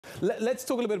Let's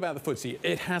talk a little bit about the FTSE.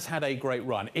 It has had a great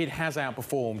run. It has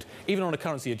outperformed. Even on a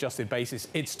currency-adjusted basis,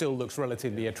 it still looks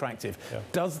relatively attractive. Yeah.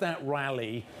 Does that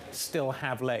rally still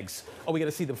have legs? Are we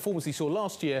going to see the performance we saw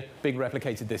last year being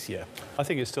replicated this year? I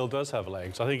think it still does have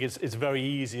legs. I think it's very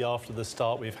easy after the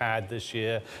start we've had this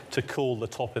year to call the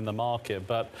top in the market.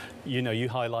 But, you know, you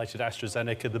highlighted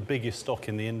AstraZeneca, the biggest stock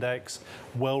in the index.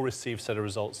 Well-received set of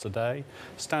results today.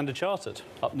 Standard Chartered,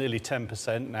 up nearly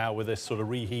 10% now with this sort of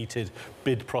reheated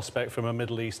bid prospect from a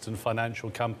Middle Eastern financial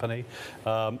company.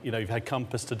 You know, you've had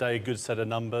Compass today, a good set of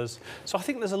numbers. So I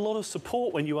think there's a lot of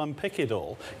support when you unpick it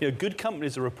all. You know, good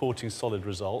companies are reporting solid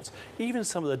results, even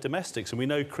some of the domestics. And we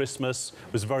know Christmas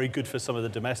was very good for some of the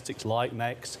domestics, like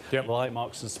Next, like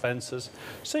Marks and Spencer's.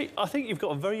 So I think you've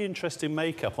got a very interesting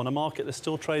makeup on a market that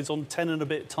still trades on 10 and a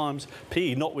bit times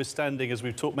P, notwithstanding, as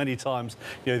we've talked many times,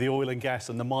 you know, the oil and gas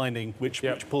and the mining, which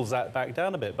pulls that back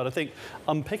down a bit. But I think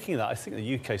unpicking that, I think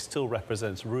the UK still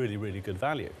represents really, really good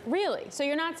value. Really? So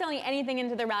you're not selling anything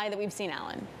into the rally that we've seen,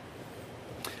 Alan?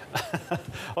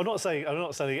 I'm not selling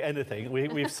anything.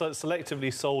 We've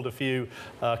selectively sold a few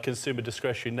consumer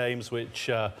discretionary names which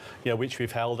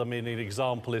we've held. I mean, an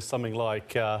example is something like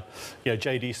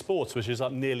JD Sports, which is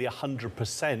up nearly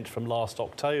 100% from last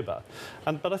October.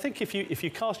 But I think if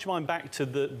you cast your mind back to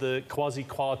the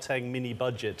quasi-Kwarteng mini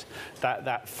budget,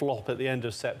 that flop at the end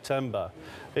of September,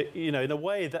 you know, in a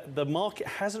way that the market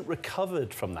hasn't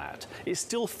recovered from that. It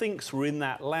still thinks we're in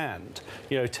that land.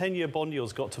 You know, 10-year bond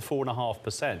yields got to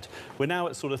 4.5%. We're now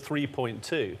at sort of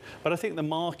 3.2. But I think the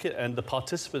market and the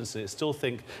participants in it still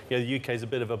think, you know, the UK is a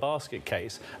bit of a basket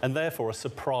case, and therefore are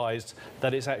surprised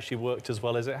that it's actually worked as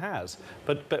well as it has.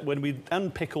 But when we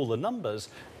unpick all the numbers,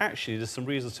 actually there's some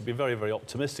reasons to be very, very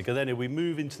optimistic. And then if we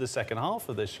move into the second half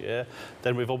of this year,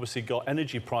 then we've obviously got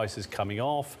energy prices coming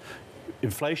off.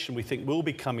 Inflation, we think, will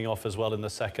be coming off as well in the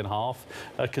second half.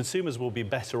 Consumers will be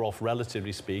better off,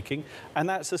 relatively speaking. And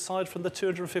that's aside from the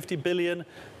 250 billion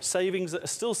savings that are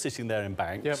still sitting there in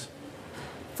banks. Yep.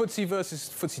 FTSE versus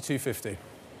FTSE 250.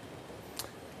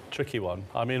 Tricky one.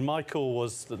 I mean, my call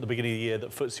was at the beginning of the year that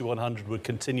FTSE 100 would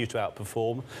continue to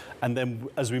outperform. And then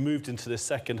as we moved into the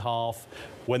second half,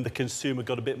 when the consumer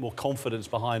got a bit more confidence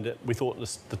behind it, we thought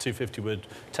the 250 would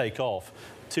take off.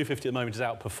 250 at the moment is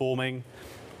outperforming.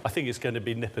 I think it's going to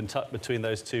be nip and tuck between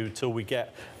those two till we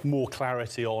get more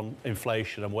clarity on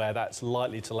inflation and where that's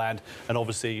likely to land, and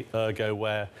obviously ergo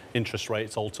where interest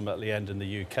rates ultimately end in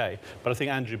the UK. But I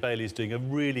think Andrew Bailey is doing a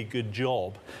really good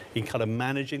job in kind of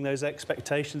managing those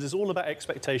expectations. It's all about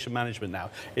expectation management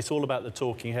now. It's all about the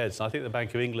talking heads. And I think the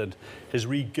Bank of England is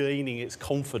regaining its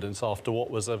confidence after what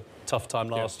was a tough time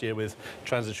last year with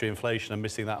transitory inflation and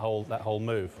missing that whole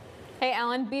move. Hey,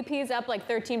 Alan, BP is up like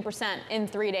 13% in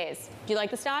 3 days. Do you like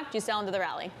the stock? Do you sell into the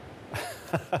rally?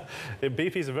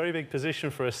 BP is a very big position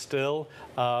for us still.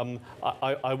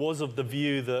 I was of the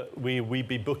view that we'd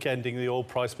be bookending the oil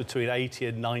price between $80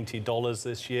 and $90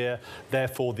 this year.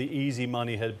 Therefore, the easy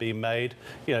money had been made.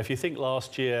 You know, if you think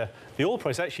last year, the oil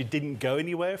price actually didn't go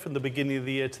anywhere from the beginning of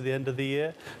the year to the end of the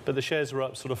year, but the shares were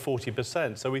up sort of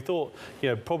 40%. So we thought, you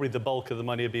know, probably the bulk of the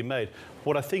money had been made.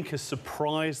 What I think has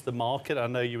surprised the market, I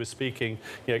know you were speaking,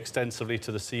 you know, extensively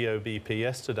to the CEO of BP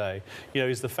yesterday, you know,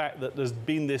 is the fact that there's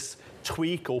been this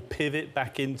tweak or pivot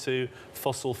back into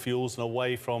fossil fuels and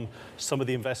away from some of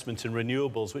the investment in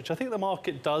renewables, which I think the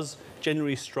market does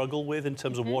generally struggle with in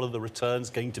terms of what are the returns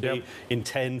going to be in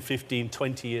 10, 15,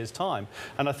 20 years' time.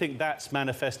 And I think that's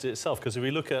manifested itself, because if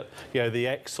we look at, you know, the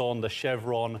Exxon, the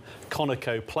Chevron,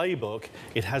 Conoco playbook,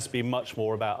 it has been much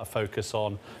more about a focus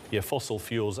on, you know, fossil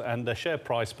fuels, and the share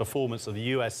price performance of the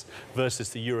US versus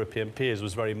the European peers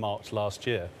was very marked last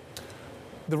year.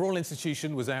 The Royal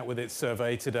Institution was out with its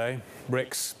survey today.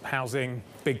 Bricks, housing,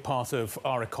 big part of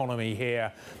our economy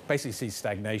here, basically sees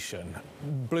stagnation.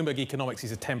 Bloomberg Economics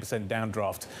sees a 10%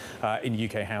 downdraft in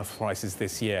UK house prices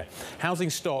this year. Housing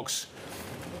stocks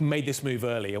made this move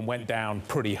early and went down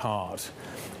pretty hard.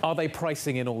 Are they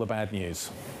pricing in all the bad news?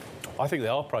 I think they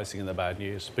are pricing in the bad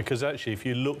news, because actually if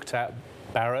you looked at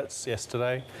Barratt's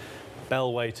yesterday,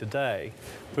 Bellway today,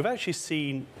 we've actually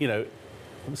seen, you know,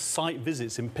 site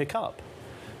visits in pick up.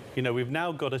 You know, we've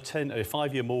now got a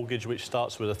 5-year mortgage which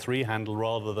starts with a 3 handle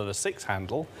rather than a 6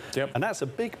 handle. And that's a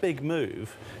big, big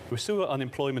move. We've still got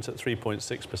unemployment at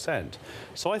 3.6%.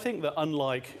 So I think that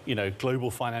unlike, you know,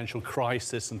 global financial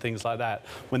crisis and things like that,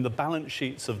 when the balance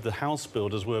sheets of the house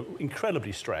builders were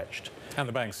incredibly stretched. And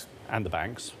the banks. And the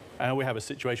banks. And we have a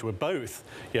situation where both,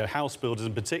 you know, house builders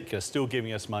in particular, are still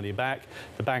giving us money back.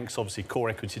 The banks, obviously, core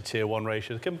equity tier 1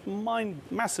 ratio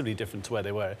massively different to where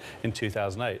they were in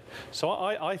 2008. So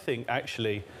I think,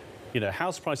 actually,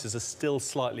 house prices are still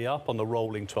slightly up on the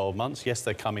rolling 12 months. Yes,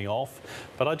 they're coming off,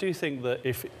 but I do think that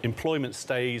if employment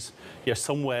stays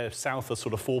somewhere south of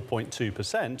sort of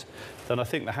 4.2%, then I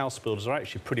think the house builders are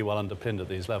actually pretty well underpinned at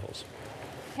these levels.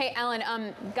 Hey,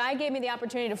 Alan, Guy gave me the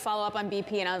opportunity to follow up on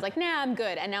BP, and I was like, nah, I'm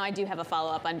good. And now I do have a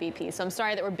follow-up on BP, so I'm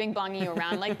sorry that we're bing-bonging you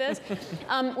around like this.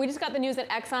 We just got the news that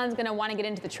Exxon's going to want to get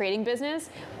into the trading business.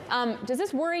 Does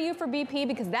this worry you for BP?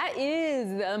 Because that is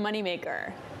the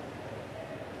moneymaker.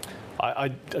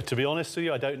 To be honest with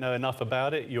you, I don't know enough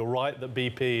about it. You're right that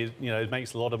BP,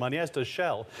 makes a lot of money, as does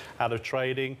Shell, out of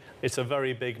trading. It's a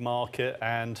very big market,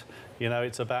 and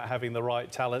it's about having the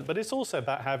right talent, but it's also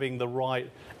about having the right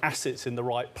assets in the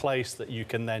right place that you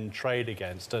can then trade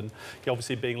against. And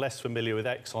obviously, being less familiar with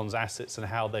Exxon's assets and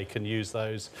how they can use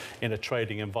those in a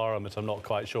trading environment, I'm not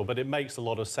quite sure. But it makes a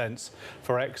lot of sense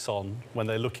for Exxon when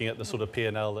they're looking at the sort of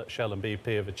P&L that Shell and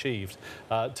BP have achieved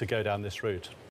to go down this route.